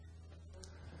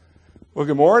Well,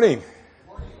 good morning.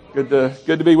 Good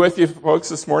to be with you folks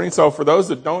this morning. So for those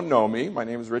that don't know me, my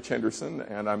name is Rich Henderson,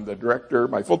 and I'm the director.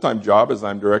 My full-time job is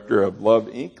I'm director of Love,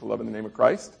 Inc., Love in the Name of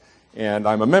Christ, and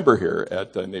I'm a member here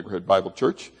at Neighborhood Bible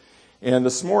Church. And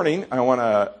this morning, I want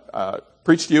to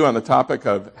preach to you on the topic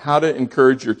of how to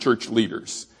encourage your church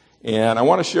leaders. And I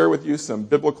want to share with you some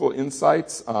biblical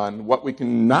insights on what we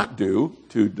can not do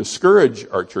to discourage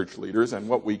our church leaders and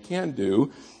what we can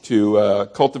do to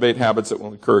cultivate habits that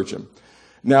will encourage them.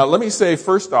 Now, let me say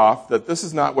first off that this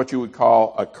is not what you would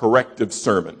call a corrective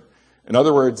sermon. In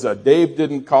other words, Dave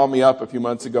didn't call me up a few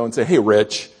months ago and say, "Hey,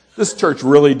 Rich, this church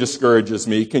really discourages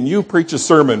me. Can you preach a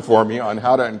sermon for me on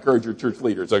how to encourage your church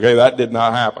leaders?" Okay, that did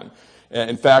not happen.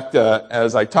 In fact,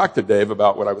 as I talked to Dave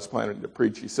about what I was planning to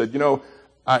preach, he said,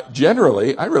 I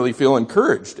really feel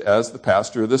encouraged as the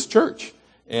pastor of this church.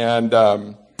 And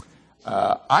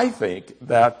I think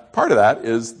that part of that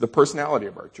is the personality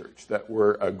of our church, that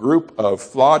we're a group of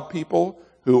flawed people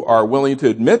who are willing to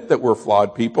admit that we're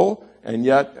flawed people, and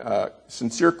yet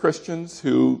sincere Christians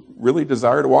who really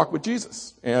desire to walk with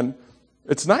Jesus. And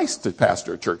it's nice to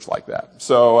pastor a church like that.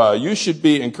 So you should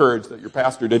be encouraged that your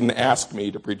pastor didn't ask me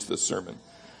to preach this sermon.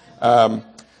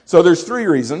 So there's three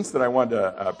reasons that I wanted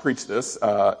to preach this.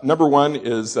 Number one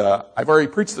is I've already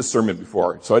preached this sermon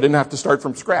before, so I didn't have to start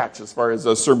from scratch as far as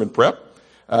a sermon prep.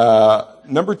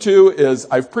 Number two is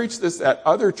I've preached this at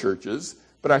other churches,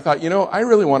 but I thought, I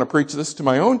really want to preach this to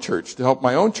my own church to help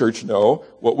my own church know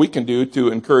what we can do to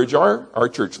encourage our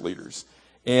church leaders.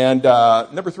 And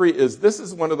number three is this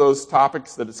is one of those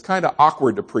topics that it's kind of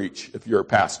awkward to preach if you're a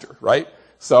pastor, right?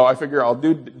 So I figure I'll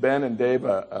do Ben and Dave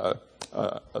a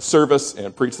service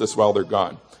and preach this while they're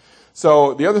gone.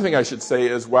 So the other thing I should say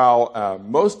is while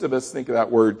most of us think of that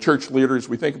word church leaders,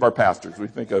 we think of our pastors. We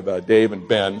think of Dave and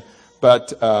Ben.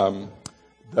 But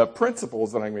the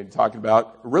principles that I'm going to be talking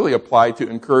about really apply to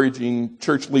encouraging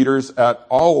church leaders at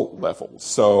all levels.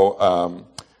 So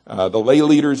the lay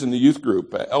leaders in the youth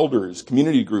group, elders,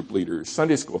 community group leaders,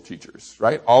 Sunday school teachers,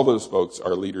 right? All those folks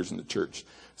are leaders in the church.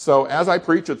 So as I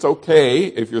preach, it's okay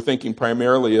if you're thinking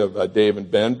primarily of Dave and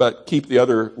Ben, but keep the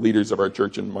other leaders of our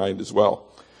church in mind as well.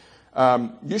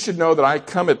 You should know that I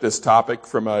come at this topic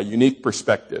from a unique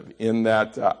perspective in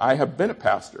that I have been a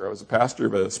pastor. I was a pastor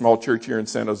of a small church here in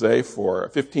San Jose for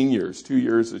 15 years, 2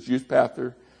 years as youth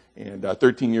pastor and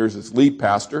 13 years as lead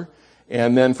pastor.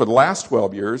 And then for the last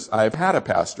 12 years, I've had a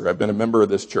pastor. I've been a member of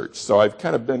this church. So I've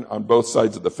kind of been on both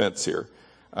sides of the fence here.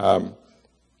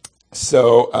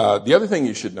 So the other thing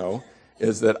you should know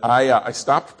is that I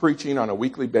stopped preaching on a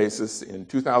weekly basis in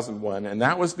 2001, and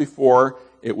that was before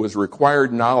it was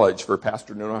required knowledge for a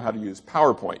pastor to know how to use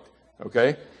PowerPoint,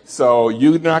 okay? So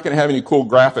you're not going to have any cool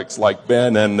graphics like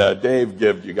Ben and Dave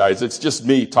give you guys. It's just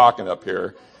me talking up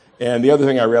here. And the other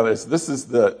thing I realized, this is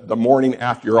the morning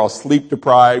after you're all sleep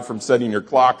deprived from setting your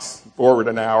clocks forward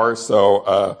an hour,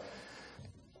 so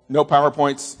no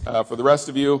PowerPoints for the rest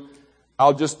of you.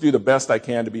 I'll just do the best I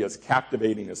can to be as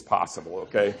captivating as possible,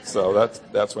 okay? So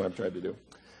that's what I'm trying to do.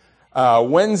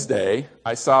 Wednesday,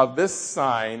 I saw this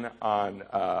sign on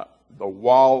the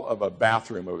wall of a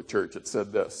bathroom of a church. It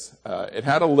said this. It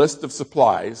had a list of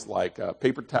supplies like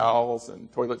paper towels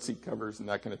and toilet seat covers and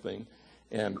that kind of thing.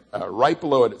 And right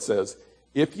below it, it says,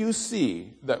 "If you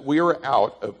see that we are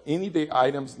out of any of the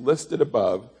items listed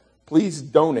above, please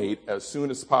donate as soon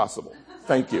as possible.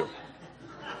 Thank you."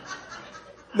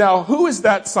 Now, who is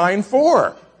that sign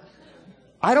for?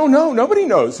 I don't know. Nobody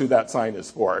knows who that sign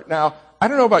is for. Now, I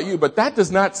don't know about you, but that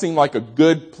does not seem like a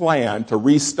good plan to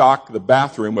restock the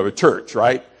bathroom of a church,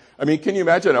 right? I mean, can you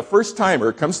imagine a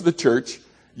first-timer comes to the church,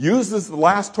 uses the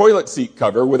last toilet seat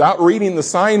cover without reading the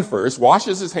sign first,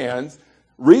 washes his hands,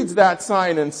 reads that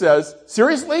sign and says,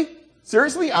 seriously?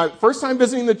 Seriously? I'm first time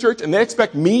visiting the church and they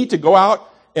expect me to go out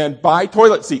and buy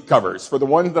toilet seat covers for the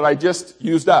ones that I just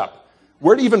used up.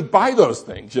 Where to even buy those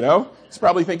things, He's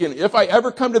probably thinking, if I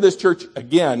ever come to this church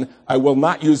again, I will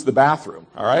not use the bathroom,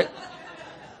 all right?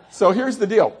 So here's the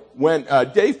deal. When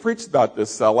Dave preached about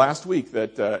this last week,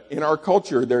 that in our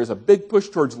culture, there's a big push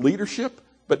towards leadership,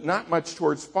 but not much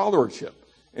towards followership.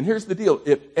 And here's the deal.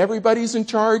 If everybody's in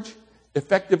charge,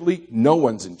 effectively, no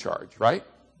one's in charge, right?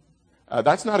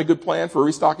 That's not a good plan for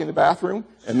restocking the bathroom,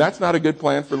 and that's not a good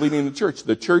plan for leading the church.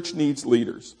 The church needs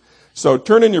leaders. So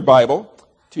turn in your Bible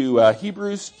to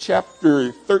Hebrews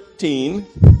chapter 13,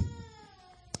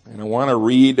 and I want to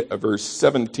read verse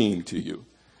 17 to you.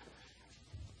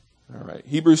 All right,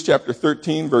 Hebrews chapter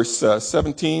 13, verse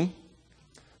 17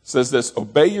 says this,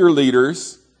 "Obey your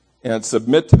leaders and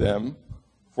submit to them,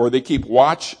 for they keep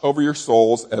watch over your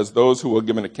souls as those who will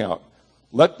give an account.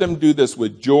 Let them do this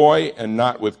with joy and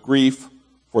not with grief,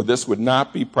 for this would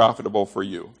not be profitable for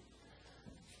you."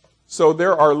 So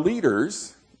there are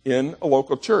leaders in a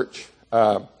local church.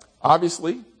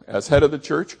 Obviously, as head of the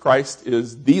church, Christ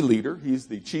is the leader. He's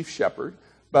the chief shepherd.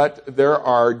 But there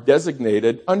are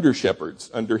designated under-shepherds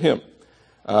under him.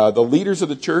 The leaders of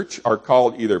the church are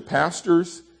called either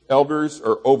pastors, elders,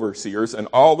 or overseers, and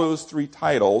all those three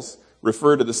titles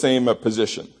refer to the same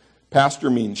position. Pastor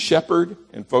means shepherd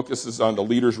and focuses on the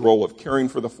leader's role of caring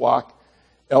for the flock.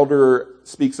 Elder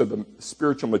speaks of the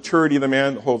spiritual maturity of the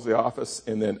man that holds the office.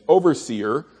 And then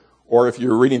overseer, or if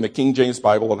you're reading the King James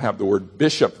Bible, it'll have the word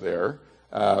bishop there,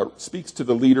 speaks to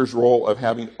the leader's role of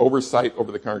having oversight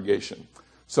over the congregation.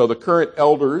 So the current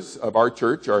elders of our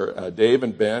church are Dave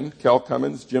and Ben, Kel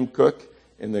Cummins, Jim Cook,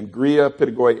 and then Gria,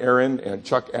 Pitagoy Aaron, and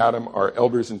Chuck Adam are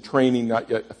elders in training, not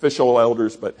yet official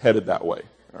elders, but headed that way.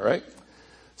 All right?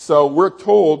 So we're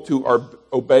told to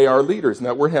obey our leaders. And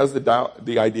that word has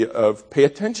the idea of pay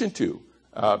attention to,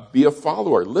 be a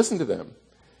follower, listen to them.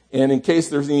 And in case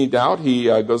there's any doubt, he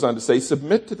goes on to say,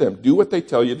 submit to them, do what they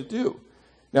tell you to do.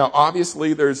 Now,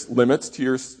 obviously, there's limits to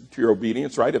your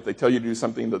obedience, right? If they tell you to do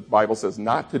something that the Bible says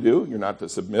not to do, you're not to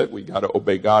submit. We got to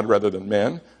obey God rather than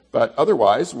men. But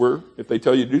otherwise, if they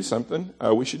tell you to do something,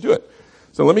 we should do it.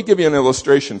 So let me give you an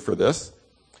illustration for this.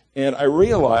 And I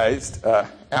realized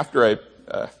after I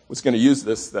was going to use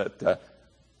this that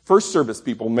first service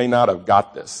people may not have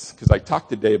got this, because I talked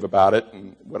to Dave about it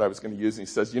and what I was going to use, and he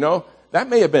says, that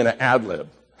may have been an ad lib.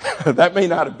 That may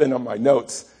not have been on my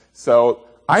notes. So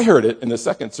I heard it in the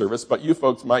second service, but you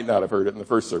folks might not have heard it in the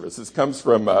first service. This comes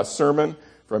from a sermon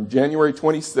from January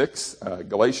 26,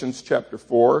 Galatians chapter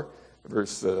 4,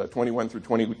 verse 21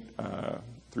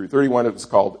 through 31. It was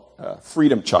called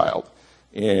Freedom Child.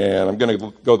 And I'm going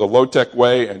to go the low-tech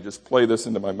way and just play this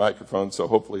into my microphone, so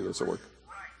hopefully this will work.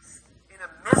 In a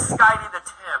misguided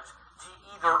attempt to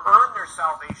either earn their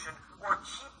salvation or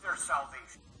keep their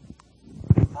salvation.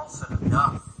 Paul said,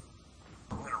 enough.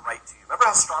 I'm going to write to you. Remember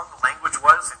how strong the language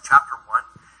was in chapter 1?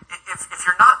 If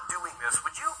you're not doing this,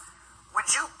 would you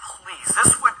please,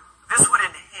 this would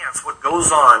enhance what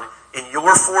goes on in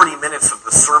your 40 minutes of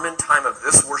the sermon time of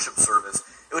this worship service.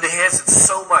 It would enhance it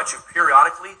so much if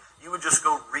periodically you would just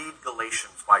go read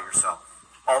Galatians by yourself,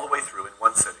 all the way through in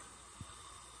one sitting.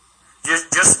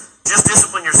 Just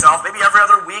discipline yourself, maybe every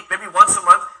other week, maybe once a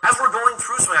month, as we're going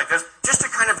through something like this, just to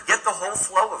kind of get the whole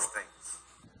flow of things.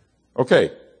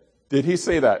 Okay. Did he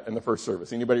say that in the first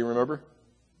service? Anybody remember?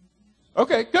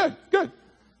 Okay, good.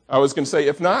 I was going to say,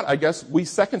 if not, I guess we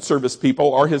second service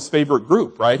people are his favorite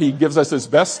group, right? He gives us his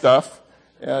best stuff,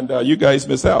 and you guys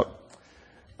miss out.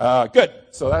 Good.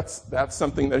 So that's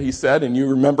something that he said, and you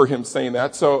remember him saying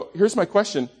that. So here's my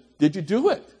question. Did you do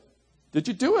it? Did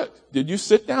you do it? Did you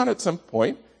sit down at some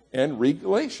point and read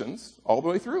Galatians all the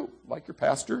way through, like your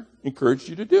pastor encouraged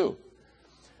you to do?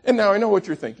 And now I know what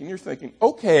you're thinking. You're thinking,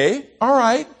 okay, all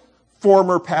right,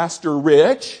 former Pastor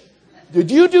Rich, did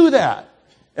you do that?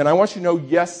 And I want you to know,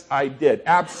 yes, I did.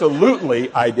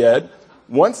 Absolutely, I did.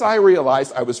 Once I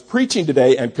realized I was preaching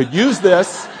today and could use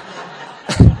this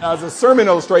as a sermon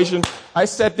illustration, I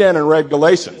sat down and read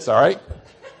Galatians, all right?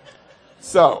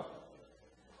 So,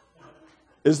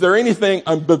 is there anything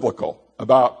unbiblical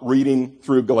about reading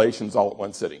through Galatians all at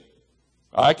one sitting?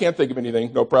 I can't think of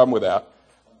anything. No problem with that.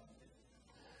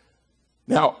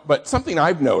 Now, but something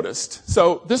I've noticed,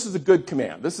 so this is a good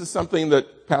command. This is something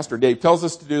that Pastor Dave tells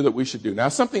us to do that we should do. Now,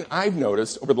 something I've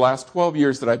noticed over the last 12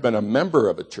 years that I've been a member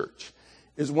of a church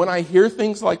is when I hear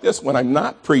things like this, when I'm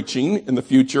not preaching in the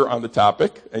future on the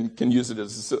topic and can use it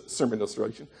as a sermon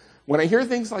illustration, when I hear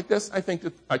things like this, I tend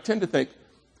to think,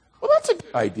 well, that's a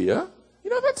good idea.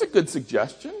 That's a good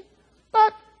suggestion,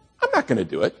 but I'm not going to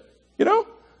do it,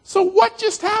 So what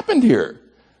just happened here?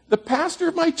 The pastor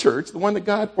of my church, the one that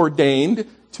God ordained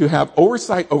to have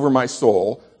oversight over my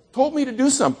soul, told me to do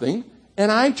something,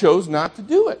 and I chose not to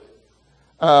do it.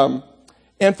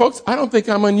 And folks, I don't think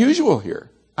I'm unusual here.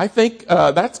 I think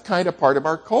that's kind of part of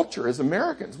our culture as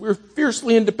Americans. We're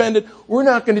fiercely independent. We're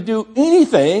not going to do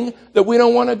anything that we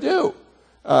don't want to do.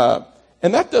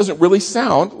 And that doesn't really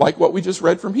sound like what we just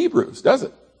read from Hebrews, does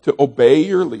it? To obey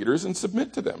your leaders and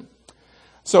submit to them.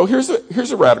 So here's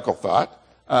a radical thought.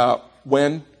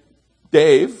 When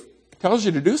Dave tells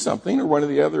you to do something, or one of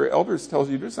the other elders tells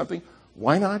you to do something,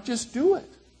 why not just do it,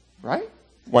 right?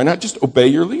 Why not just obey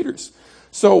your leaders?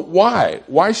 So why?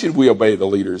 Why should we obey the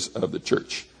leaders of the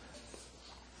church?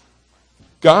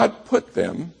 God put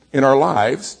them in our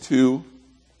lives to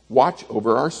watch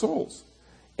over our souls.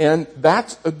 And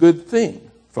that's a good thing,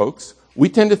 folks. We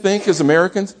tend to think as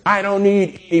Americans, I don't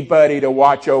need anybody to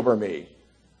watch over me.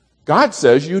 God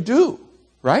says you do,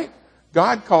 right?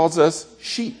 God calls us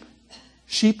sheep.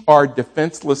 Sheep are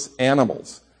defenseless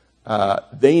animals.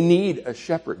 They need a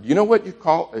shepherd. You know what you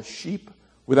call a sheep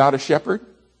without a shepherd?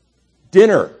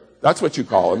 Dinner. That's what you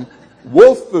call them.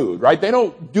 Wolf food, right? They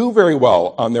don't do very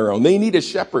well on their own. They need a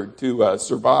shepherd to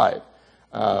survive.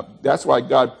 That's why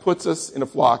God puts us in a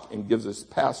flock and gives us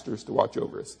pastors to watch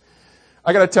over us.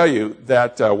 I got to tell you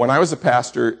that when I was a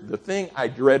pastor, the thing I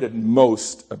dreaded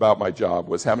most about my job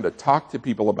was having to talk to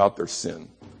people about their sin.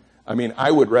 I mean,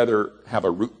 I would rather have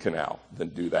a root canal than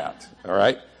do that, all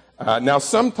right? Now,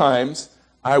 sometimes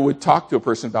I would talk to a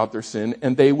person about their sin,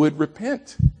 and they would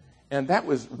repent. And that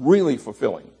was really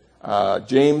fulfilling.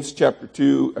 James chapter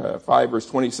 2, 5, verse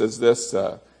 20 says this,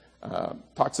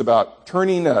 talks about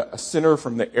turning a sinner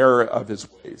from the error of his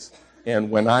ways.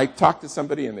 And when I talked to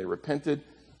somebody and they repented,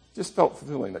 it just felt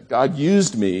fulfilling that God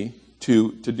used me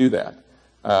to do that.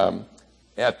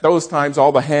 At those times,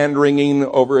 all the hand-wringing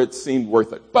over it seemed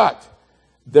worth it. But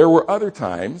there were other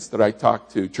times that I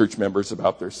talked to church members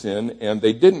about their sin, and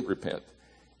they didn't repent.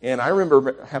 And I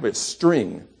remember having a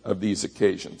string of these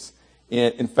occasions.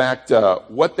 And in fact,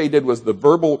 what they did was the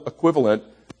verbal equivalent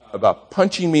of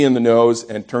punching me in the nose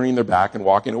and turning their back and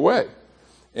walking away.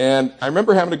 And I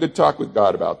remember having a good talk with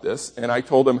God about this, and I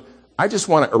told him, I just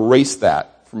want to erase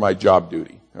that from my job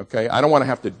duty, okay? I don't want to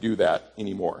have to do that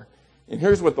anymore. And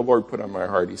here's what the Lord put on my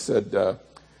heart. He said,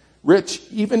 Rich,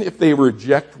 even if they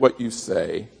reject what you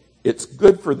say, it's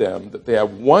good for them that they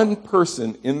have one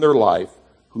person in their life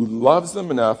who loves them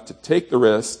enough to take the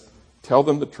risk, tell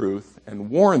them the truth, and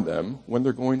warn them when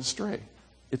they're going astray.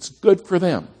 It's good for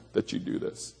them that you do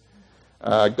this.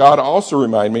 God also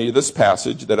reminded me of this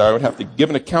passage that I would have to give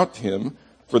an account to him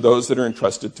for those that are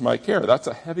entrusted to my care. That's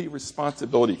a heavy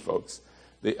responsibility, folks.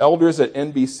 The elders at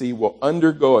NBC will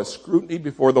undergo a scrutiny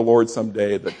before the Lord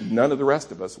someday that none of the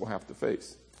rest of us will have to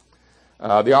face.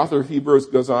 The author of Hebrews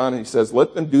goes on and he says,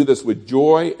 let them do this with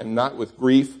joy and not with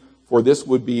grief, for this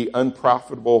would be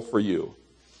unprofitable for you.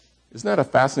 Isn't that a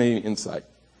fascinating insight?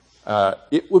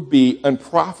 It would be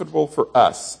unprofitable for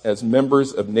us as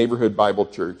members of Neighborhood Bible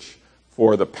Church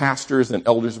for the pastors and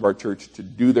elders of our church to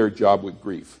do their job with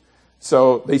grief.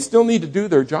 So they still need to do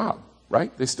their job,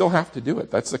 right? They still have to do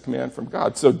it. That's a command from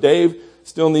God. So Dave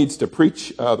still needs to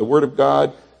preach the Word of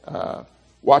God,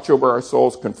 watch over our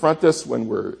souls, confront us when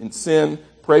we're in sin,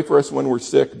 pray for us when we're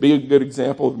sick, be a good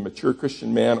example of a mature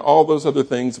Christian man, all those other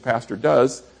things a pastor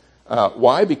does.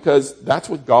 Why? Because that's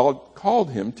what God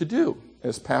called him to do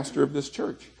as pastor of this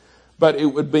church. But it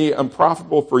would be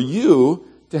unprofitable for you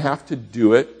to have to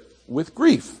do it with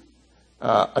grief.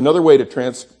 Another way to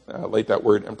translate that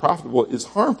word unprofitable is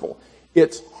harmful.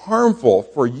 It's harmful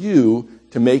for you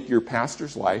to make your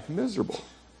pastor's life miserable.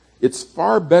 It's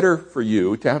far better for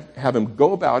you to have him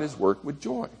go about his work with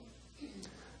joy.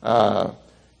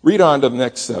 Read on to the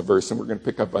next verse, and we're going to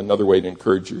pick up another way to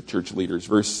encourage your church leaders.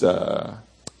 Verse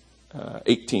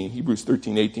 18, Hebrews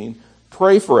 13:18.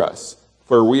 Pray for us,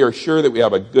 for we are sure that we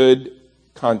have a good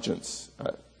conscience.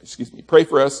 Pray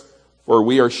for us, for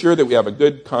we are sure that we have a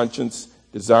good conscience,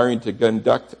 desiring to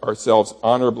conduct ourselves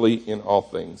honorably in all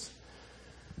things.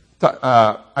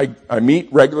 I meet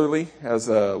regularly as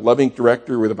a loving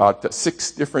director with about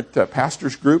 6 different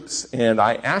pastors groups, and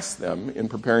I ask them in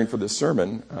preparing for this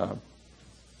sermon,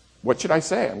 what should I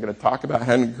say? I'm going to talk about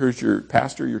how to encourage your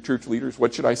pastor, your church leaders.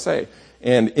 What should I say?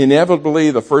 And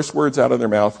inevitably, the first words out of their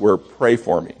mouth were, pray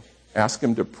for me. Ask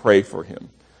him to pray for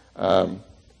him.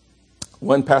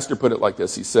 One pastor put it like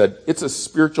this. He said, it's a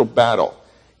spiritual battle,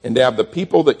 and to have the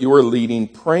people that you are leading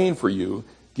praying for you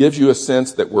gives you a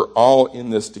sense that we're all in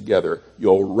this together.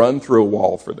 You'll run through a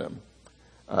wall for them.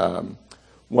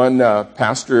 One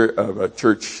pastor of a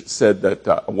church said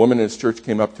that a woman in his church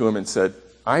came up to him and said,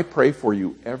 I pray for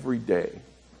you every day.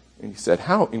 And he said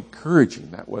how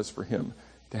encouraging that was for him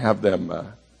to have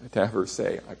her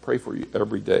say, I pray for you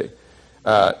every day.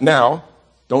 Now,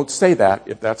 don't say that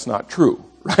if that's not true,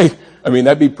 right? I mean,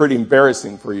 that'd be pretty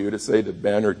embarrassing for you to say to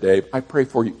Ben or Dave, I pray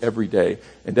for you every day,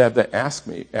 and to have them ask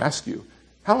you,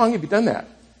 how long have you done that?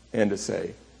 And to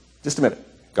say, just a minute,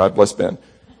 God bless Ben,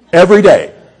 every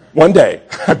day, one day,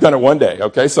 I've done it one day,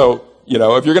 okay? So,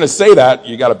 if you're going to say that,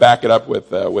 you got to back it up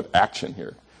with action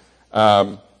here.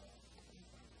 By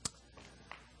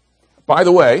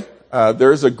the way,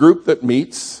 there's a group that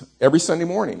meets every Sunday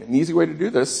morning. An easy way to do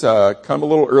this, come a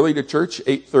little early to church,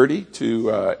 8:30 to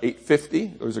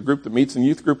 8:50. There's a group that meets in the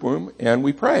youth group room, and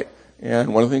we pray.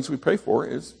 And one of the things we pray for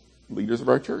is leaders of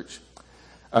our church.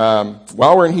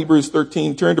 While we're in Hebrews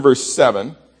 13, turn to verse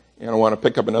 7, and I want to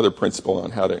pick up another principle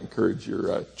on how to encourage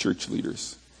your church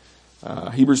leaders.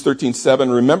 Hebrews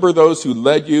 13:7, remember those who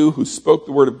led you, who spoke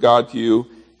the word of God to you,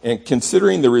 and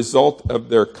considering the result of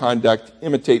their conduct,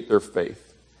 imitate their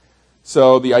faith.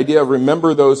 So the idea of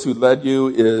remember those who led you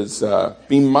is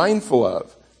be mindful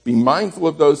of. Be mindful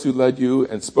of those who led you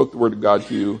and spoke the word of God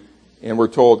to you. And we're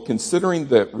told, considering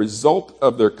the result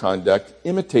of their conduct,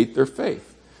 imitate their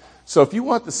faith. So if you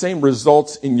want the same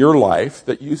results in your life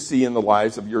that you see in the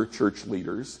lives of your church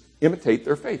leaders, imitate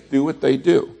their faith. Do what they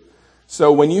do.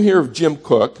 So when you hear of Jim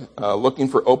Cook looking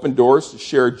for open doors to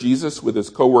share Jesus with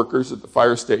his coworkers at the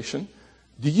fire station,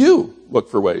 do you look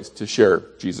for ways to share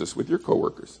Jesus with your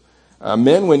coworkers?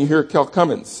 Men, when you hear Kel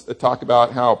Cummins talk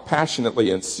about how passionately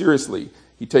and seriously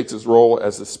he takes his role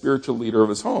as the spiritual leader of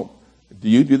his home, do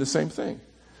you do the same thing?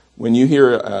 When you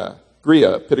hear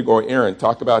Gria Pitagoy Aaron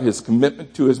talk about his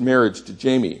commitment to his marriage to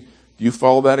Jamie, do you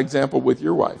follow that example with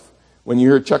your wife? When you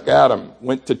hear Chuck Adam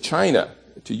went to China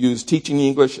to use teaching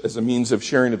English as a means of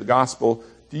sharing of the gospel,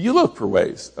 do you look for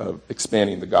ways of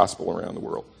expanding the gospel around the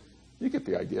world? You get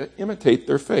the idea. Imitate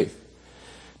their faith.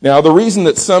 Now, the reason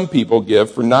that some people give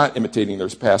for not imitating their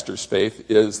pastor's faith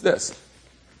is this.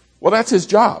 Well, that's his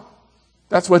job.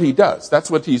 That's what he does. That's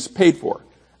what he's paid for.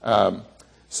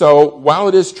 So while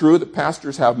it is true that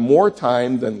pastors have more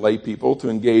time than lay people to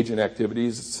engage in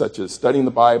activities such as studying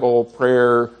the Bible,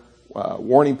 prayer,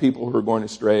 warning people who are going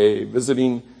astray,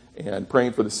 visiting and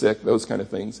praying for the sick, those kind of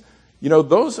things,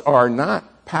 those are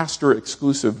not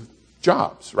pastor-exclusive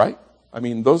jobs, right? I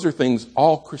mean, those are things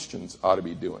all Christians ought to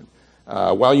be doing.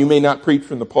 While you may not preach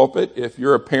from the pulpit, if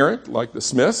you're a parent like the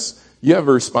Smiths, you have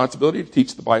a responsibility to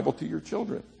teach the Bible to your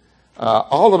children.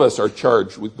 All of us are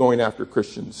charged with going after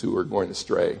Christians who are going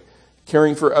astray.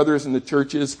 Caring for others in the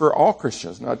church is for all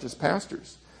Christians, not just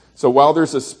pastors. So while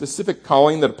there's a specific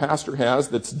calling that a pastor has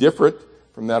that's different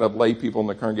from that of lay people in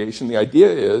the congregation, the idea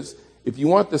is if you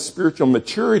want the spiritual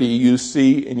maturity you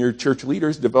see in your church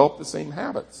leaders, develop the same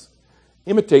habits.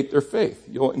 Imitate their faith.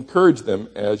 You'll encourage them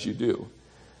as you do.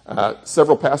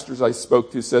 Several pastors I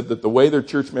spoke to said that the way their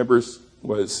church members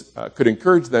could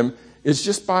encourage them is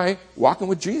just by walking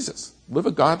with Jesus. Live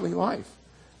a godly life.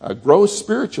 Grow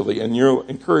spiritually, and you'll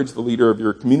encourage the leader of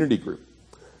your community group.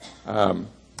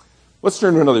 Let's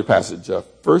turn to another passage. 1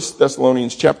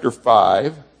 Thessalonians chapter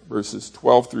 5, verses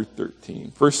 12 through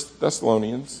 13. 1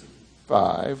 Thessalonians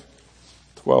 5,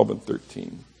 12 and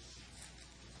 13.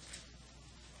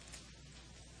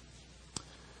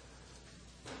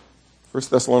 First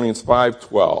Thessalonians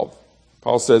 5:12.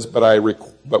 Paul says,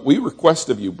 But we request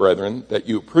of you, brethren, that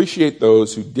you appreciate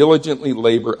those who diligently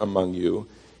labor among you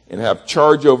and have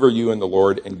charge over you in the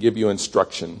Lord and give you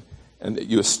instruction, and that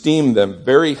you esteem them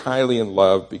very highly in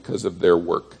love because of their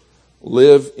work.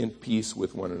 Live in peace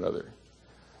with one another.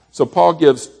 So Paul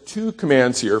gives two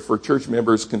commands here for church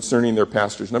members concerning their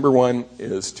pastors. Number one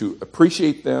is to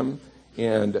appreciate them,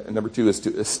 and number two is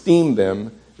to esteem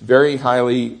them very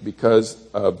highly because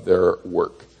of their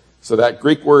work. So that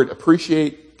Greek word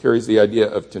appreciate carries the idea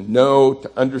of to know,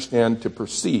 to understand, to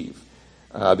perceive.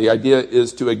 The idea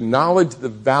is to acknowledge the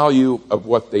value of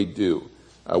what they do.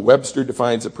 Webster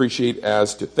defines appreciate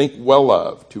as to think well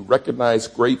of, to recognize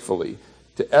gratefully,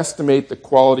 to estimate the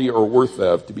quality or worth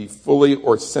of, to be fully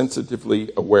or sensitively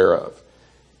aware of.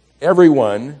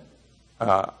 Everyone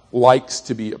likes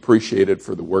to be appreciated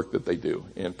for the work that they do,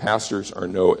 and pastors are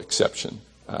no exception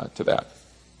to that.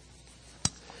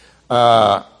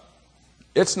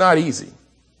 It's not easy.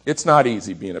 It's not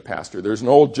easy being a pastor. There's an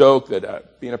old joke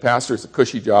that being a pastor is a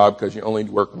cushy job because you only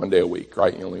work one day a week,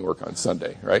 right? You only work on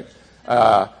Sunday, right?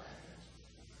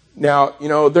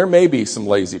 Now, there may be some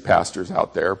lazy pastors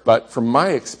out there, but from my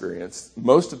experience,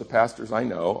 most of the pastors I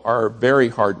know are very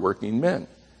hardworking men,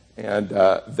 and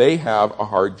they have a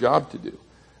hard job to do.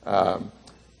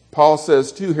 Paul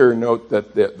says, too, here, note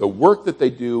that the work that they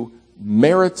do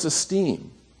merits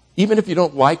esteem. Even if you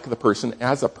don't like the person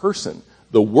as a person,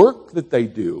 the work that they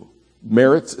do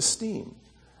merits esteem.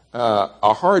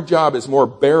 A hard job is more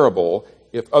bearable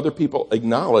if other people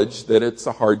acknowledge that it's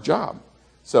a hard job.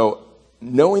 So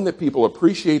knowing that people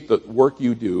appreciate the work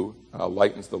you do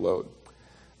lightens the load.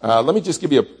 Let me just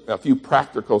give you a few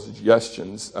practical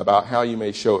suggestions about how you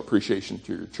may show appreciation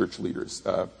to your church leaders.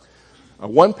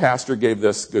 One pastor gave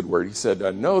this good word. He said,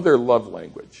 know their love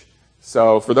language.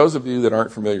 So for those of you that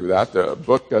aren't familiar with that, the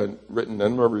book written a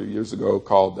number of years ago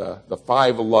called The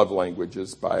 5 Love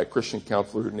Languages by a Christian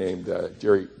counselor named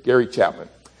Gary Chapman.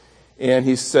 And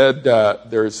he said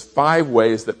there's 5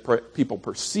 ways that people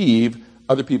perceive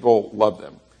other people love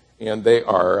them. And they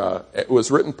are, it was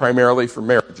written primarily for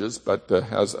marriages, but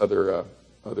has other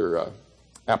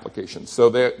applications.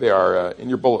 So they are in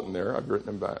your bulletin there. I've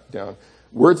written them down.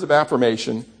 Words of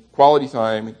affirmation, quality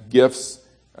time, gifts,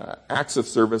 acts of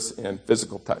service, and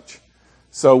physical touch.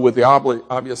 So with the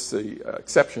obvious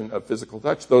exception of physical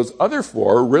touch, those other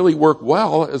 4 really work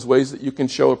well as ways that you can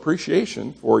show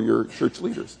appreciation for your church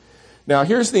leaders. Now,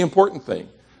 here's the important thing.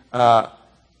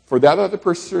 For that other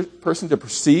person to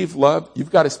perceive love,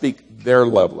 you've got to speak their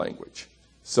love language.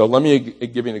 So let me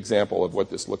give you an example of what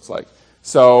this looks like.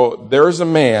 So there's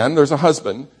a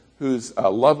husband whose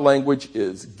love language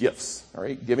is gifts, all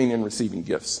right, giving and receiving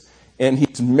gifts. And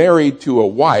he's married to a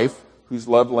wife whose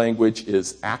love language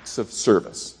is acts of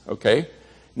service, okay?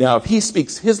 Now, if he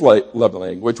speaks his love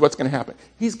language, what's going to happen?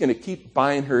 He's going to keep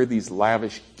buying her these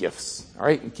lavish gifts, all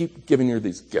right, and keep giving her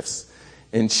these gifts.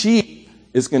 And she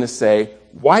is going to say,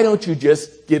 why don't you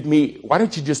just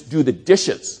do the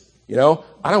dishes? You know,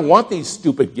 I don't want these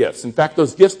stupid gifts. In fact,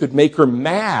 those gifts could make her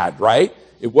mad, right?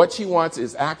 If what she wants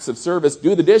is acts of service,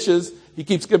 do the dishes, he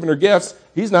keeps giving her gifts,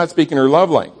 he's not speaking her love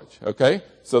language, okay?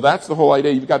 So that's the whole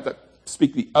idea. You've got to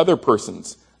speak the other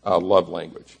person's love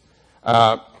language.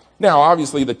 Now,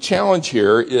 obviously, the challenge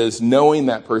here is knowing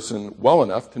that person well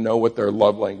enough to know what their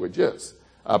love language is.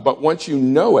 But once you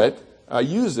know it,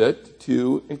 use it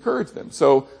to encourage them.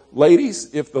 So,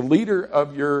 ladies, if the leader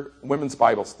of your women's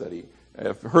Bible study,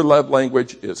 if her love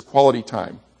language is quality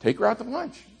time, take her out to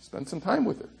lunch. Spend some time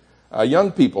with her.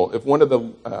 Young people, if one of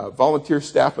the volunteer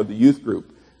staff of the youth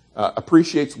group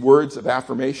appreciates words of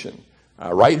affirmation,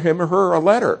 write him or her a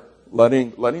letter,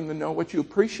 letting them know what you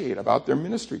appreciate about their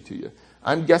ministry to you.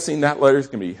 I'm guessing that letter is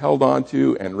going to be held on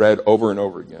to and read over and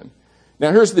over again.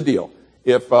 Now, here's the deal.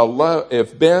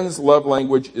 If Ben's love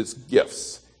language is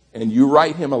gifts, and you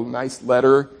write him a nice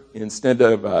letter instead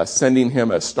of sending him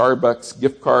a Starbucks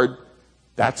gift card,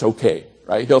 that's okay,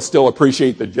 right? He'll still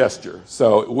appreciate the gesture.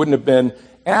 So it wouldn't have been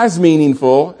as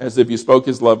meaningful as if you spoke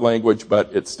his love language,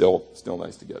 but it's still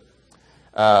nice to get.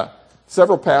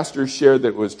 Several pastors shared that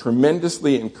it was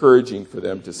tremendously encouraging for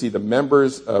them to see the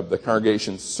members of the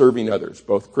congregation serving others,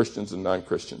 both Christians and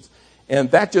non-Christians. And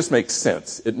that just makes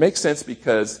sense. It makes sense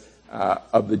because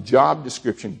of the job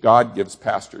description God gives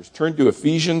pastors. Turn to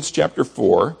Ephesians chapter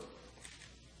 4,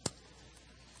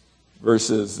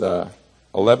 verses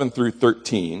 11 through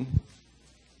 13.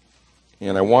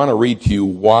 And I want to read to you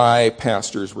why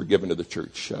pastors were given to the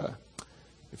church.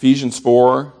 Ephesians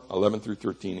 4, 11 through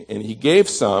 13. And he gave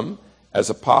some as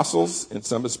apostles, and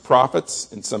some as prophets,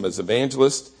 and some as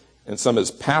evangelists, and some as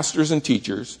pastors and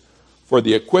teachers, for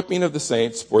the equipping of the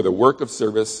saints, for the work of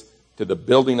service, to the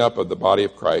building up of the body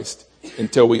of Christ,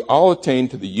 until we all attain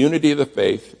to the unity of the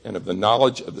faith and of the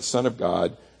knowledge of the Son of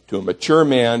God, to a mature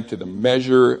man, to the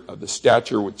measure of the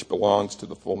stature which belongs to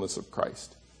the fullness of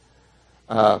Christ.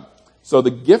 So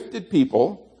the gifted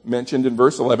people mentioned in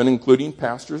verse 11, including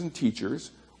pastors and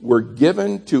teachers, were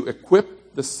given to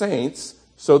equip the saints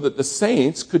so that the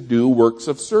saints could do works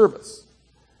of service.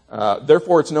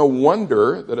 Therefore, it's no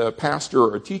wonder that a pastor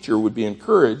or a teacher would be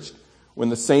encouraged when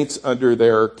the saints under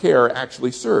their care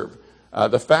actually serve.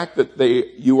 The fact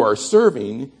that you are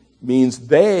serving means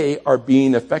they are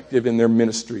being effective in their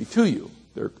ministry to you,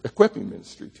 their equipping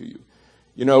ministry to you.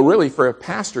 You know, really, for a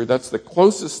pastor, that's the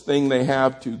closest thing they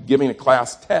have to giving a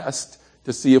class test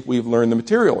to see if we've learned the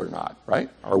material or not,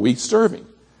 right? Are we serving?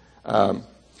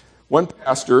 One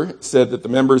pastor said that the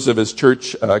members of his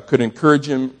church could encourage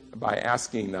him by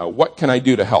asking, what can I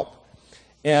do to help?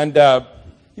 And,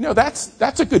 you know,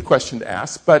 that's a good question to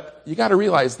ask, but you got to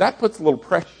realize that puts a little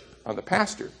pressure on the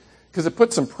pastor, because it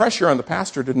puts some pressure on the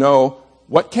pastor to know,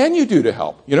 what can you do to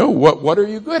help? You know, what are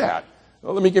you good at?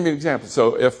 Well, let me give you an example.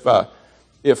 So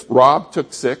if Rob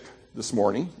took sick this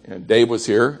morning, and Dave was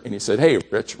here, and he said, hey,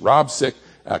 Rich, Rob's sick,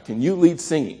 can you lead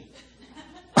singing?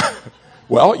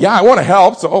 Well, yeah, I want to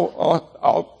help, so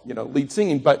I'll lead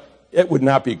singing, but it would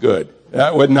not be good.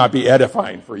 That would not be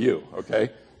edifying for you,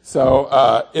 okay?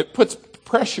 So it puts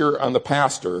pressure on the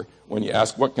pastor when you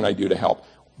ask, what can I do to help?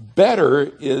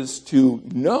 Better is to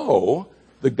know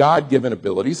the God-given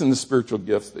abilities and the spiritual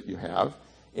gifts that you have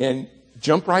and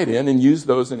jump right in and use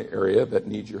those in an area that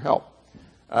needs your help.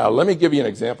 Let me give you an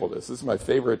example of this. This is my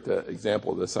favorite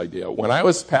example of this idea. When I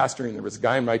was pastoring, there was a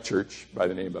guy in my church by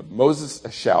the name of Moses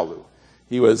Ashalu.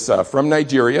 He was from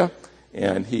Nigeria,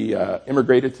 and he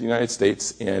immigrated to the United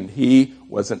States, and he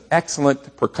was an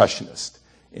excellent percussionist.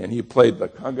 And he played the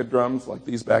conga drums like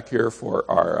these back here for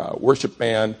our worship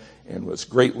band and was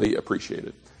greatly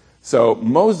appreciated. So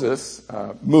Moses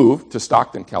moved to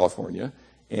Stockton, California,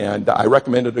 and I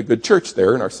recommended a good church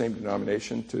there in our same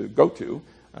denomination to go to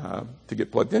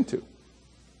get plugged into.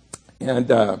 And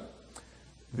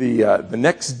the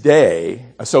next day,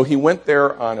 so he went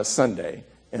there on a Sunday,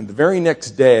 and the very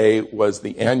next day was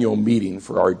the annual meeting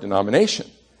for our denomination.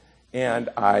 And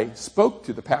I spoke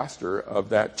to the pastor of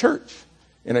that church.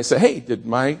 And I said, hey, did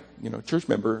my church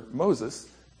member Moses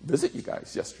visit you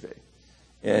guys yesterday?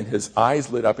 And his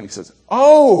eyes lit up and he says,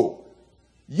 oh,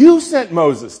 you sent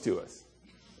Moses to us.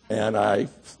 And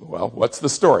well, what's the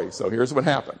story? So here's what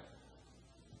happened.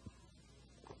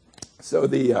 So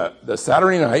the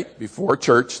Saturday night before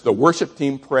church, the worship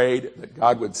team prayed that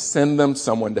God would send them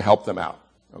someone to help them out.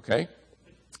 Okay?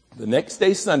 The next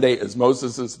day, Sunday, is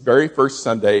Moses' very first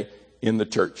Sunday in the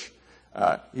church.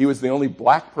 He was the only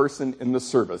black person in the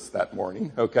service that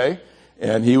morning, okay?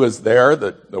 And he was there,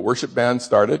 the worship band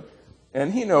started,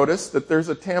 and he noticed that there's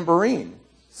a tambourine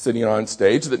sitting on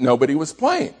stage that nobody was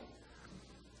playing.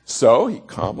 So he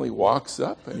calmly walks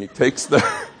up and he takes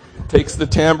the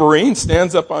tambourine,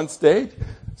 stands up on stage,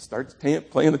 starts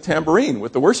playing the tambourine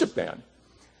with the worship band.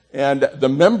 And the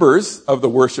members of the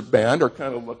worship band are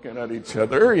kind of looking at each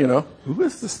other, who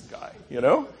is this guy,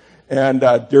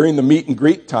 And during the meet and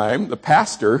greet time, the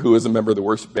pastor, who is a member of the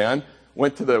worship band,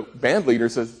 went to the band leader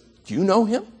and says, do you know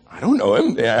him? I don't know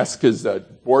him. They asked his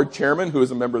board chairman, who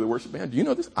is a member of the worship band, do you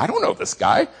know this? I don't know this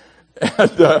guy.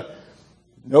 And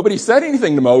nobody said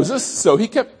anything to Moses, so he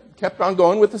kept on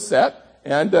going with the set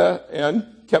and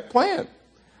kept playing.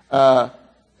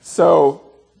 So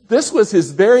this was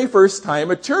his very first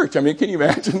time at church. I mean, can you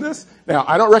imagine this? Now,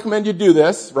 I don't recommend you do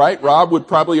this, right? Rob would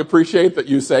probably appreciate that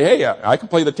you say, hey, I can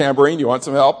play the tambourine. You want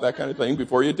some help? That kind of thing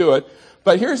before you do it.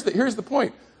 But here's the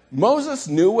point. Moses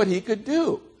knew what he could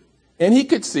do. And he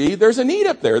could see there's a need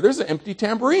up there. There's an empty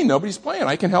tambourine. Nobody's playing.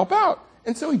 I can help out.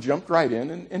 And so he jumped right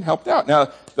in and helped out.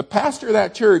 Now, the pastor of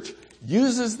that church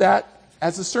uses that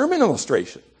as a sermon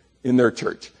illustration in their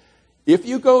church. If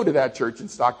you go to that church in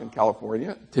Stockton,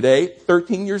 California, today,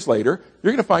 13 years later,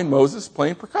 you're going to find Moses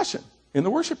playing percussion in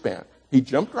the worship band. He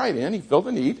jumped right in, he filled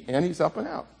the need, and he's up and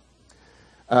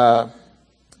out.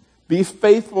 Be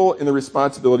faithful in the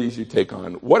responsibilities you take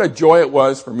on. What a joy it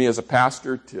was for me as a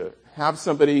pastor to have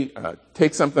somebody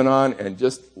take something on and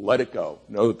just let it go.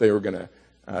 Know that they were going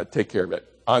to take care of it.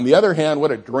 On the other hand,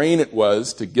 what a drain it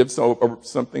was to give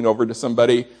something over to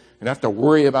somebody and have to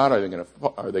worry about, are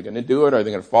they going to do it? Are they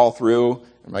going to fall through?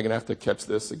 Am I going to have to catch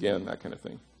this again? That kind of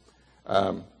thing.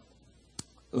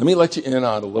 Let me let you in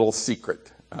on a little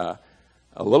secret. A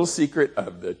little secret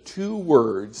of the two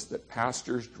words that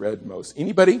pastors dread most.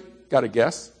 Anybody got a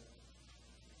guess?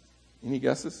 Any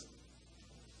guesses?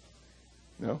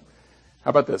 No? How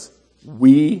about this?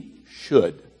 We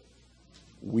should.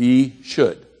 We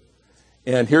should.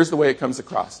 And here's the way it comes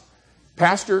across.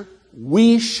 Pastor,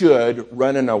 we should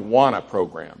run an Awana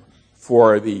program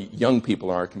for the young people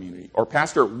in our community. Or,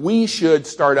 Pastor, we should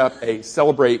start up a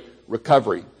Celebrate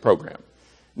Recovery program.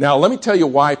 Now, let me tell you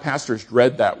why pastors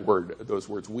dread those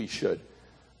words, we should.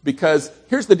 Because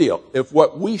here's the deal. If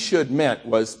what we should meant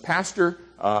was, Pastor,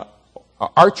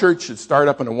 our church should start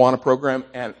up an Awana program,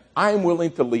 and I'm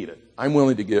willing to lead it. I'm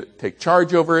willing to take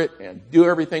charge over it and do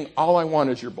everything. All I want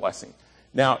is your blessing.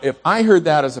 Now, if I heard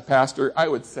that as a pastor, I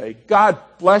would say, God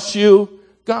bless you.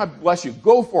 God bless you.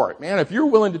 Go for it, man. If you're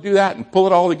willing to do that and pull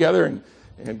it all together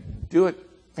and do it,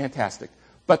 fantastic.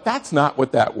 But that's not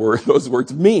what those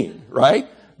words mean, right?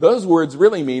 Those words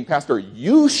really mean, Pastor,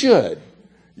 you should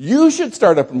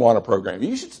start up a Awana program.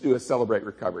 You should do a Celebrate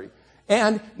Recovery.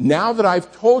 And now that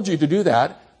I've told you to do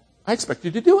that, I expect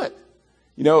you to do it.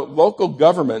 Local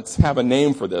governments have a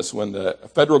name for this. When the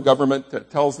federal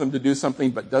government tells them to do something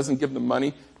but doesn't give them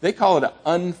money, they call it an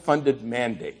unfunded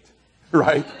mandate,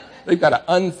 right? They've got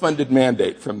an unfunded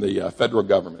mandate from the federal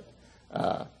government.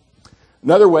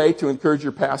 Another way to encourage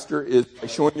your pastor is by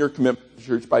showing your commitment to the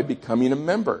church by becoming a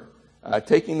member.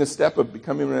 Taking the step of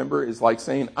becoming a member is like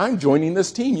saying, I'm joining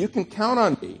this team. You can count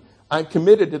on me. I'm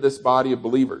committed to this body of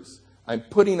believers. I'm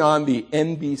putting on the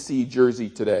NBC jersey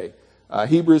today.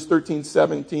 Hebrews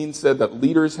 13:17 said that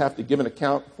leaders have to give an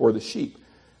account for the sheep.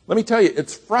 Let me tell you,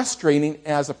 it's frustrating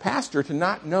as a pastor to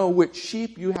not know which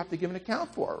sheep you have to give an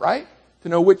account for, right? To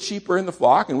know which sheep are in the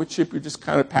flock and which sheep you're just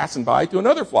kind of passing by to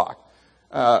another flock.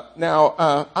 Now,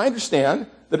 I understand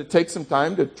that it takes some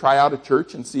time to try out a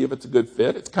church and see if it's a good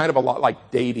fit. It's kind of a lot like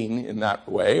dating in that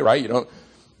way, right? You don't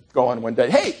go on one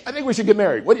day, hey, I think we should get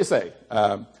married. What do you say?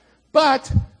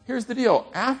 But here's the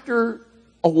deal. After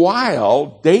a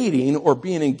while, dating or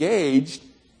being engaged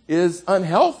is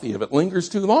unhealthy if it lingers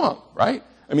too long, right?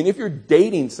 I mean, if you're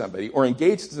dating somebody or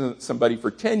engaged to somebody for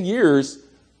 10 years,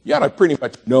 you ought to pretty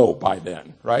much know by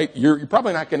then, right? You're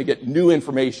probably not going to get new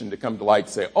information to come to light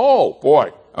to say, oh,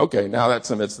 boy, okay, now that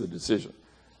cements the decision.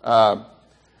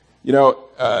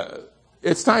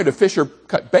 It's time to fish or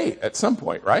cut bait at some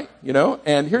point, right?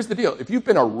 And here's the deal. If you've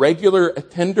been a regular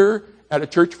attender at a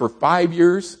church for 5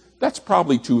 years, that's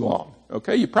probably too long.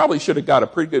 Okay, you probably should have got a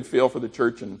pretty good feel for the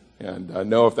church and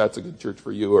know if that's a good church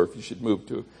for you or if you should move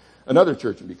to another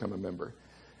church and become a member.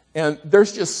 And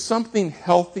there's just something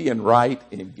healthy and right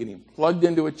in getting plugged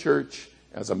into a church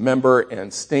as a member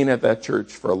and staying at that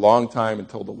church for a long time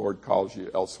until the Lord calls you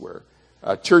elsewhere.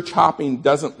 Church hopping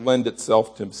doesn't lend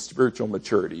itself to spiritual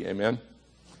maturity. Amen?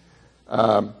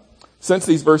 Since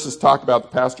these verses talk about the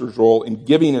pastor's role in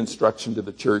giving instruction to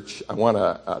the church, I want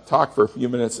to talk for a few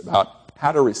minutes about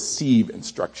how to receive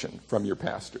instruction from your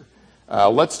pastor.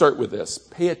 Let's start with this.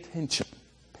 Pay attention.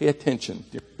 Pay attention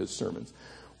to his sermons.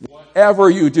 Whatever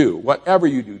you do,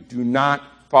 do not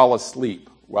fall asleep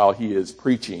while he is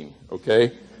preaching,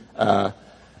 okay?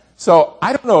 So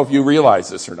I don't know if you realize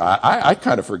this or not. I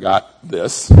kind of forgot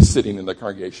this sitting in the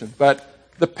congregation, but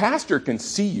the pastor can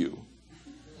see you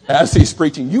as he's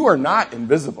preaching. You are not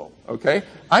invisible, okay?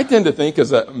 I tend to think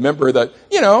as a member that,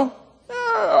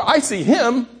 I see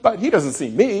him, but he doesn't see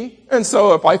me. And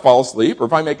so if I fall asleep or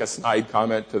if I make a snide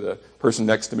comment to the person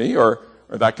next to me or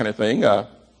that kind of thing,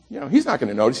 he's not going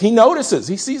to notice. He notices.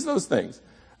 He sees those things.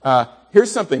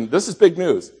 Here's something. This is big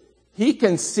news. He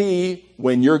can see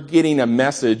when you're getting a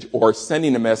message or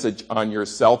sending a message on your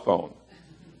cell phone.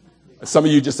 Some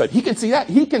of you just said, he can see that.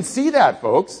 He can see that,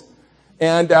 folks.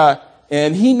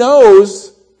 And he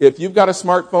knows if you've got a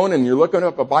smartphone and you're looking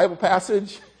up a Bible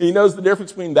passage, he knows the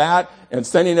difference between that and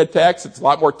sending a text. It's a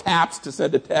lot more taps to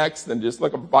send a text than just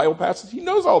look up a Bible passage. He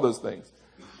knows all those things.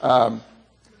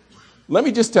 Let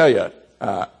me just tell you,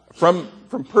 from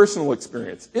personal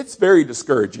experience, it's very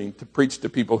discouraging to preach to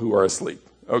people who are asleep,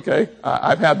 okay?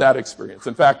 I've had that experience.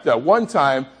 In fact, one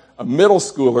time, a middle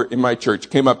schooler in my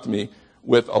church came up to me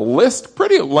with a list,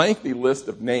 pretty lengthy list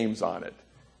of names on it.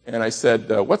 And I said,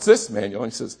 what's this, Manuel?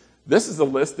 And he says, this is a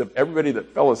list of everybody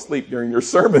that fell asleep during your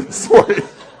sermon this morning.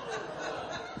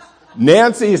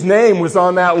 Nancy's name was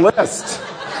on that list.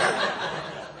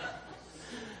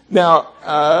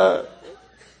 Now,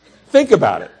 think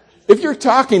about it. If you're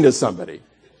talking to somebody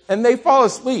and they fall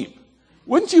asleep,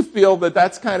 wouldn't you feel that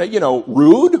that's kind of,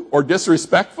 rude or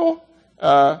disrespectful?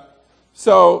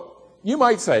 So you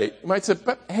might say,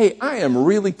 but hey, I am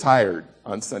really tired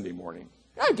on Sunday morning.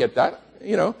 I get that.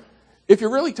 If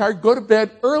you're really tired, go to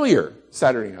bed earlier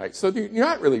Saturday night so that you're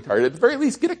not really tired. At the very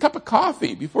least, get a cup of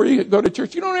coffee before you go to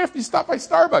church. You don't have to stop by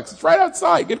Starbucks. It's right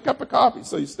outside. Get a cup of coffee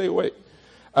so you stay awake.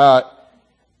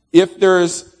 If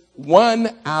there's 1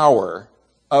 hour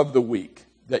of the week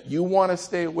that you want to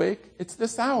stay awake, it's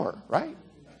this hour, right?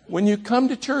 When you come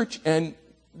to church and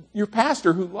your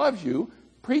pastor who loves you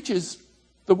preaches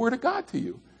the Word of God to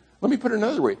you. Let me put it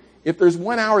another way. If there's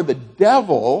 1 hour the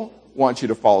devil wants you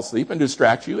to fall asleep and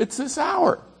distract you, it's this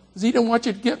hour. Because he don't want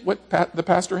you to get what the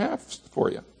pastor has for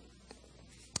you.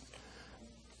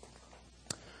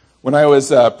 When I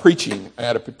was preaching, I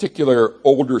had a particular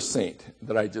older saint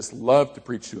that I just loved to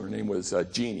preach to. Her name was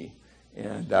Jeannie.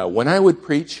 And when I would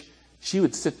preach, she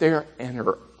would sit there and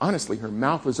her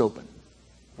mouth was open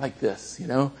like this,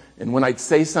 And when I'd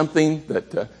say something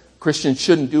that Christians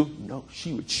shouldn't do, no,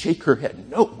 she would shake her head.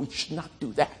 No, we should not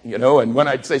do that, And when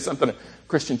I'd say something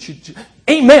Christian, she'd,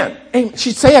 amen, amen.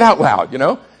 She'd say it out loud,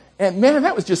 And man,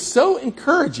 that was just so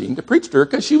encouraging to preach to her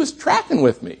because she was tracking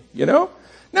with me,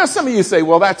 Now, some of you say,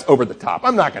 well, that's over the top.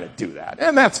 I'm not going to do that.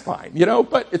 And that's fine,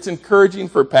 But it's encouraging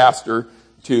for a pastor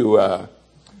to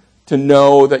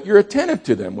know that you're attentive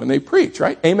to them when they preach,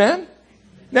 right? Amen?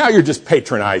 Now you're just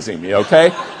patronizing me,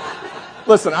 okay?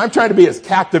 Listen, I'm trying to be as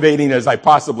captivating as I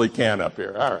possibly can up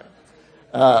here. All right.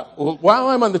 Well, while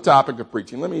I'm on the topic of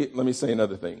preaching, let me say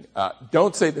another thing.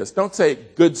 Don't say this. Don't say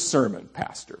good sermon,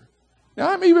 pastor. Now,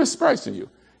 that may be a surprise to you.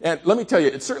 And let me tell you,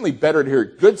 it's certainly better to hear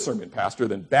good sermon, pastor,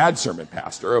 than bad sermon,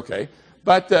 pastor, okay?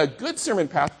 But good sermon,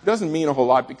 pastor doesn't mean a whole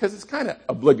lot because it's kind of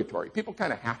obligatory. People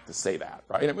kind of have to say that,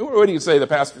 right? I mean, what do you say the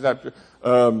pastors have to?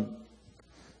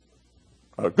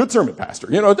 Good sermon, pastor.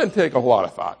 It doesn't take a whole lot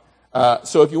of thought.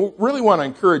 So if you really want to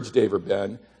encourage Dave or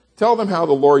Ben, tell them how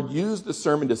the Lord used the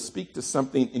sermon to speak to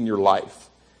something in your life.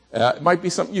 It might be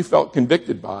something you felt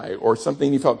convicted by or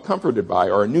something you felt comforted by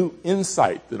or a new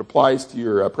insight that applies to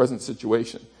your present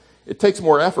situation. It takes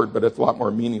more effort, but it's a lot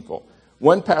more meaningful.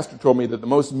 One pastor told me that the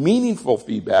most meaningful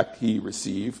feedback he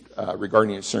received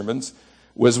regarding his sermons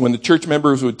was when the church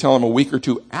members would tell him a week or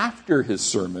two after his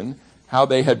sermon how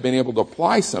they had been able to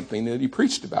apply something that he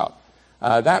preached about.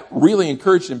 That really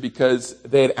encouraged him because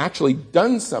they had actually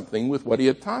done something with what he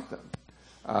had taught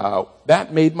them.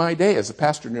 That made my day as a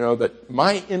pastor to know that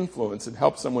my influence had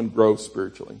helped someone grow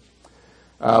spiritually.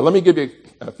 Let me give you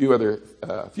a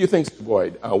few things to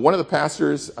avoid. One of the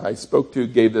pastors I spoke to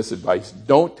gave this advice: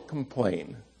 don't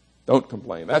complain. Don't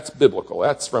complain. That's biblical.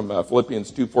 That's from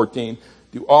Philippians 2:14.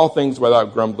 Do all things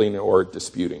without grumbling or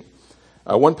disputing.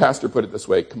 One pastor put it this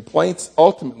way: complaints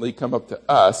ultimately come up to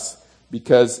us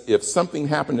because if something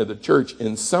happened to the church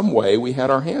in some way, we had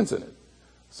our hands in it.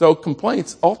 So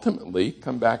complaints ultimately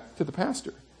come back to the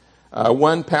pastor.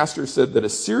 One pastor said that a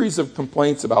series of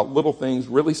complaints about little things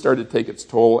really started to take its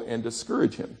toll and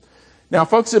discourage him. Now,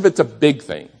 folks, if it's a big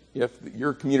thing, if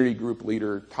your community group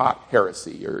leader taught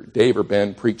heresy or Dave or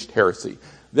Ben preached heresy,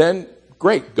 then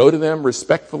great, go to them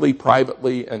respectfully,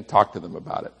 privately, and talk to them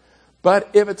about it. But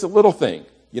if it's a little thing,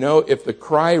 if the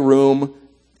cry room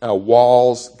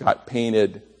walls got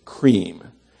painted cream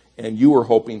and you were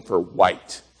hoping for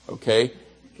white, okay,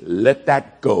 let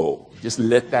that go. Just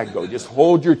let that go. Just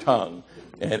hold your tongue.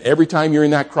 And every time you're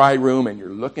in that cry room and you're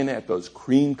looking at those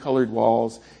cream-colored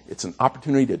walls, it's an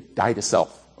opportunity to die to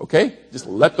self, okay? Just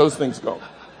let those things go.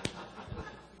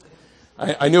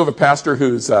 I knew of a pastor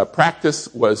whose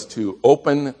practice was to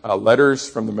open letters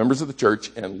from the members of the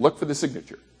church and look for the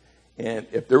signature. And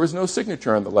if there was no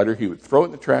signature on the letter, he would throw it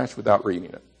in the trash without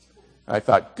reading it. I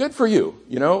thought, good for you.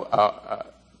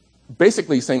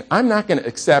 Basically saying, I'm not going to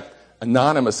accept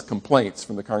anonymous complaints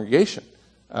from the congregation.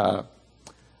 Now,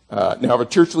 if a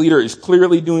church leader is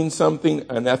clearly doing something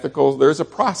unethical, there's a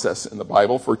process in the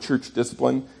Bible for church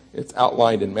discipline. It's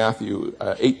outlined in Matthew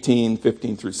 18,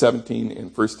 15 through 17,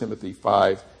 and 1 Timothy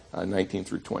 5, 19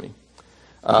 through 20.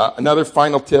 Another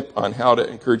final tip on how to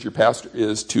encourage your pastor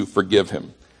is to forgive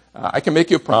him. I can make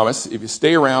you a promise. If you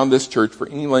stay around this church for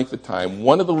any length of time,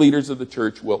 one of the leaders of the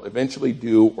church will eventually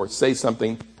do or say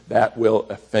something that will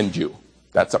offend you.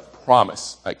 That's a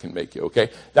promise I can make you, okay?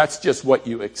 That's just what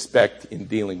you expect in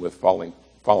dealing with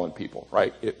fallen people,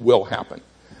 right? It will happen.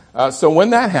 So when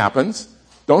that happens,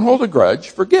 don't hold a grudge.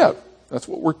 Forgive. That's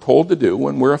what we're told to do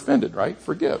when we're offended, right?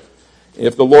 Forgive.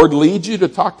 If the Lord leads you to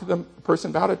talk to the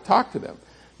person about it, talk to them.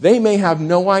 They may have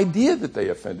no idea that they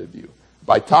offended you.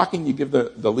 By talking, you give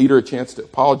the leader a chance to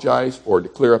apologize or to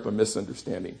clear up a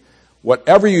misunderstanding.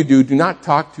 Whatever you do, do not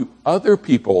talk to other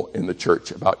people in the church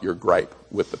about your gripe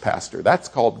with the pastor. That's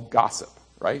called gossip,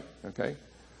 right? Okay.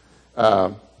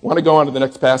 Want to go on to the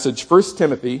next passage, 1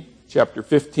 Timothy chapter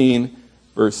 15,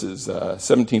 verses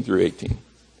 17 through 18.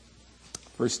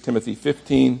 1 Timothy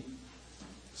 15,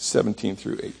 17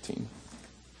 through 18.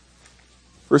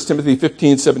 1 Timothy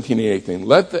 15, 17, and 18.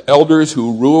 Let the elders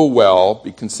who rule well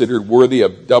be considered worthy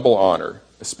of double honor,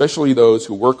 especially those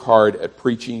who work hard at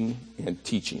preaching and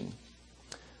teaching.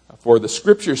 For the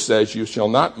scripture says, you shall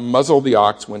not muzzle the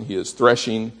ox when he is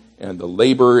threshing, and the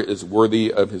laborer is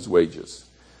worthy of his wages.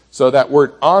 So that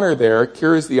word honor there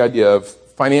carries the idea of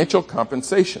financial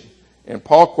compensation. And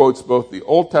Paul quotes both the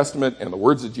Old Testament and the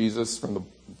words of Jesus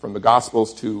from the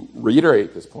Gospels to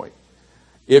reiterate this point.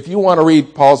 If you want to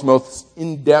read Paul's most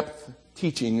in-depth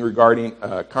teaching regarding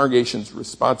congregation's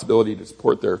responsibility to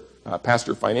support their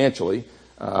pastor financially,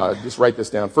 just write this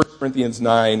down, 1 Corinthians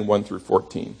 9, 1 through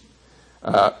 14.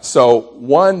 So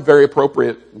one very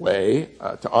appropriate way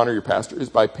to honor your pastor is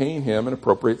by paying him an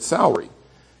appropriate salary.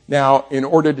 Now, in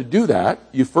order to do that,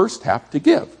 you first have to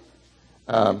give.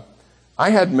 I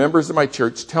had members of my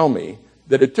church tell me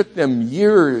that it took them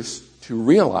years to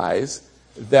realize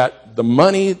that the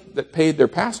money that paid their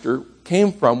pastor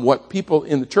came from what people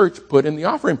in the church put in the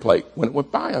offering plate when it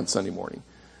went by on Sunday morning.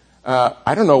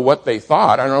 I don't know what they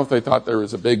thought. I don't know if they thought there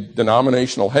was a big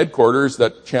denominational headquarters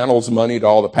that channels money to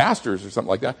all the pastors or something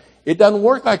like that. It doesn't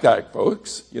work like that,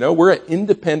 folks. We're an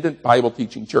independent Bible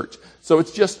teaching church. So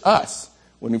it's just us.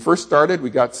 When we first started, we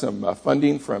got some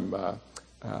funding from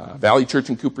Valley Church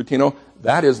in Cupertino.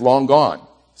 That is long gone.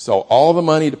 So all the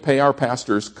money to pay our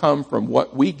pastors come from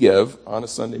what we give on a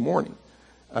Sunday morning.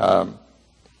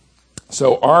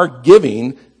 So our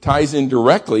giving ties in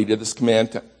directly to this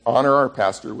command to honor our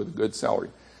pastor with a good salary.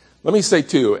 Let me say,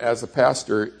 too, as a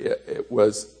pastor, it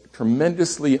was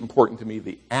tremendously important to me,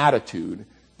 the attitude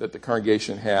that the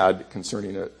congregation had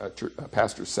concerning a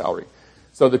pastor's salary.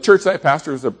 So the church that I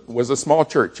pastored was a small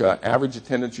church, average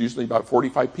attendance usually about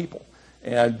 45 people.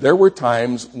 And there were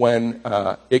times when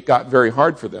it got very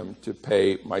hard for them to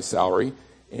pay my salary,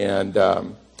 and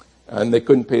they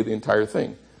couldn't pay the entire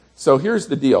thing. So here's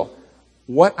the deal.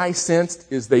 What I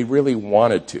sensed is they really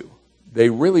wanted to. They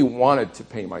really wanted to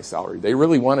pay my salary. They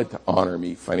really wanted to honor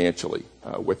me financially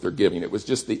with their giving. It was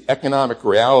just the economic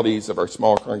realities of our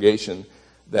small congregation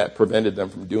that prevented them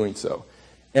from doing so.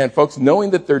 And folks, knowing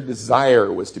that their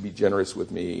desire was to be generous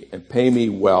with me and pay me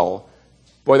well,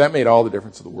 boy, that made all the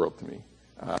difference in the world to me.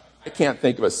 I can't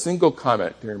think of a single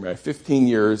comment during my 15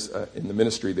 years in the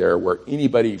ministry there where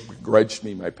anybody begrudged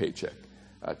me my paycheck.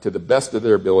 To the best of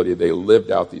their ability, they lived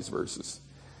out these verses.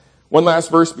 One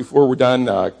last verse before we're done.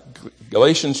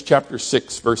 Galatians chapter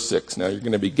 6, verse 6. Now, you're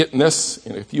going to be getting this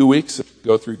in a few weeks if you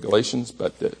go through Galatians,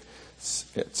 but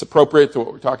it's appropriate to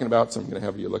what we're talking about, so I'm going to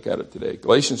have you look at it today.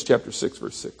 Galatians chapter 6,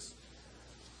 verse 6.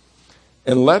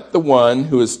 And let the one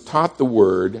who is taught the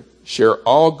word share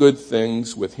all good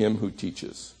things with him who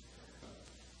teaches.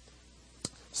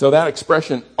 So that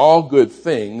expression, all good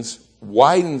things,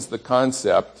 widens the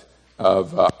concept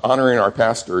of honoring our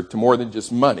pastor to more than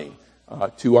just money,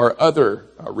 to our other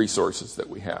resources that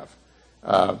we have.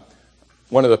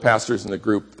 One of the pastors in the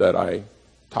group that I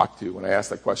talked to, when I asked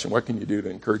that question, what can you do to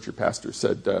encourage your pastor,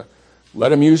 said,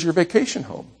 let him use your vacation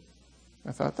home.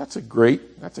 I thought, that's a great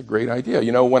idea.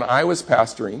 You know, when I was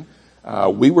pastoring,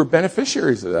 we were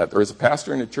beneficiaries of that. There was a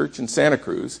pastor in a church in Santa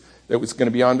Cruz that was going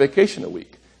to be on vacation a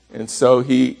week. And so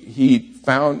he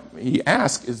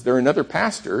asked, is there another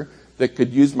pastor that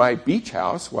could use my beach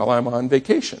house while I'm on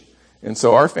vacation? And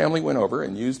so our family went over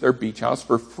and used their beach house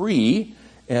for free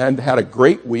and had a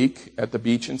great week at the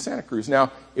beach in Santa Cruz.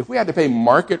 Now, if we had to pay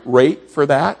market rate for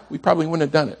that, we probably wouldn't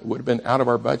have done it. It would have been out of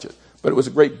our budget. But it was a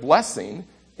great blessing,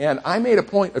 and I made a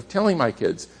point of telling my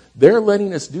kids, they're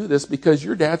letting us do this because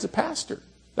your dad's a pastor.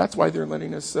 That's why they're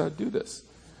letting us do this.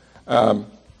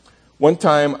 One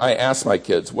time I asked my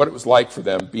kids what it was like for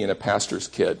them being a pastor's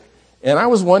kid. And I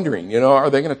was wondering, are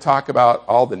they going to talk about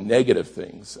all the negative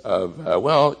things of,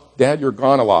 well, Dad, you're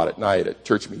gone a lot at night at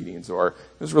church meetings, or it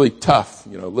was really tough,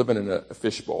 living in a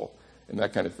fishbowl and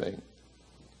that kind of thing.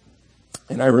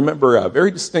 And I remember very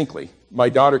distinctly my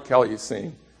daughter Kelly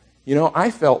saying,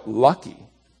 I felt lucky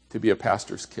to be a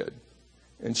pastor's kid.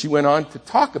 And she went on to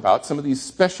talk about some of these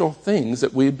special things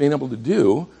that we've been able to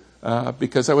do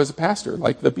because I was a pastor,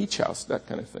 like the beach house, that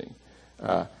kind of thing.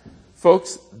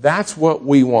 Folks, that's what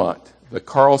we want the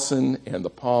Carlson and the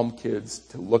Palm kids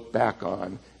to look back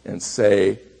on and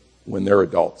say when they're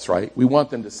adults, right? We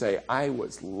want them to say, I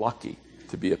was lucky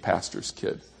to be a pastor's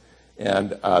kid.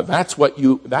 And that's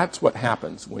what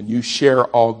happens when you share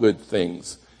all good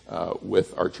things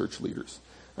with our church leaders.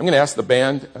 I'm going to ask the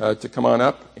band to come on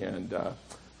up, and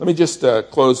let me just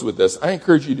close with this. I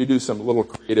encourage you to do some little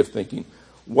creative thinking.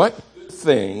 What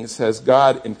things has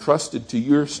God entrusted to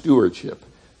your stewardship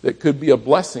that could be a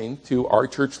blessing to our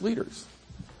church leaders?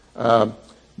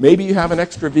 Maybe you have an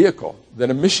extra vehicle that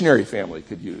a missionary family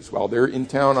could use while they're in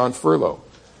town on furlough.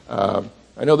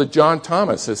 I know that John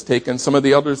Thomas has taken some of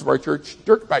the elders of our church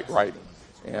dirt bike riding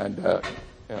and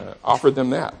offered them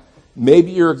that.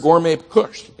 Maybe you're a gourmet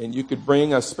cook and you could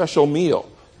bring a special meal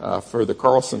for the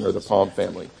Carlson or the Palm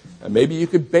family. And maybe you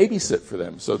could babysit for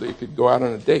them so they could go out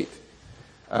on a date.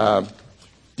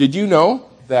 Did you know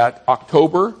that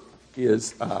October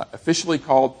is officially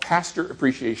called Pastor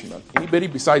Appreciation Month? Anybody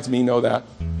besides me know that?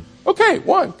 Okay,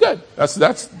 one, good. That's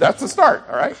the start,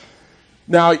 all right?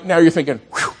 Now you're thinking,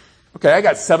 whew, okay, I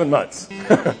got 7 months.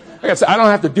 I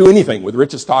don't have to do anything with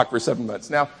Rich's talk for 7 months.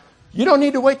 Now, you don't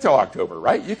need to wait till October,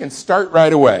 right? You can start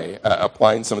right away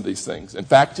applying some of these things. In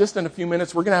fact, just in a few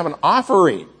minutes, we're going to have an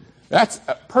offering. That's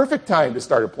a perfect time to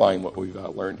start applying what we've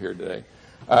learned here today.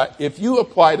 If you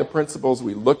apply the principles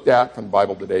we looked at from the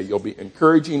Bible today, you'll be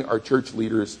encouraging our church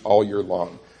leaders all year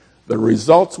long. The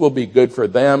results will be good for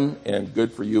them and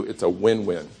good for you. It's a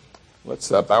win-win. Let's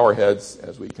bow our heads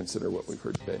as we consider what we've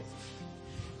heard today.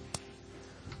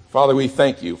 Father, we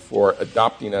thank you for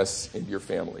adopting us into your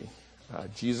family.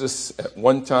 Jesus, at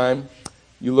one time,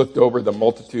 you looked over the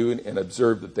multitude and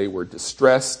observed that they were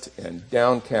distressed and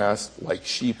downcast like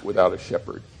sheep without a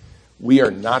shepherd. We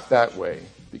are not that way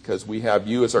because we have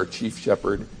you as our chief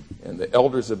shepherd and the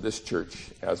elders of this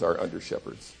church as our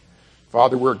under-shepherds.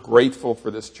 Father, we're grateful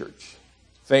for this church.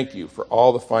 Thank you for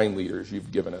all the fine leaders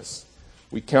you've given us.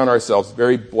 We count ourselves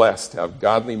very blessed to have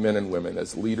godly men and women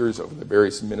as leaders over the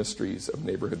various ministries of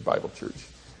Neighborhood Bible Church.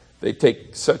 They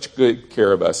take such good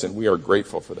care of us, and we are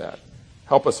grateful for that.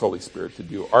 Help us, Holy Spirit, to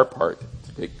do our part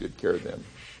to take good care of them.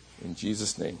 In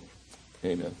Jesus' name,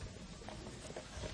 amen.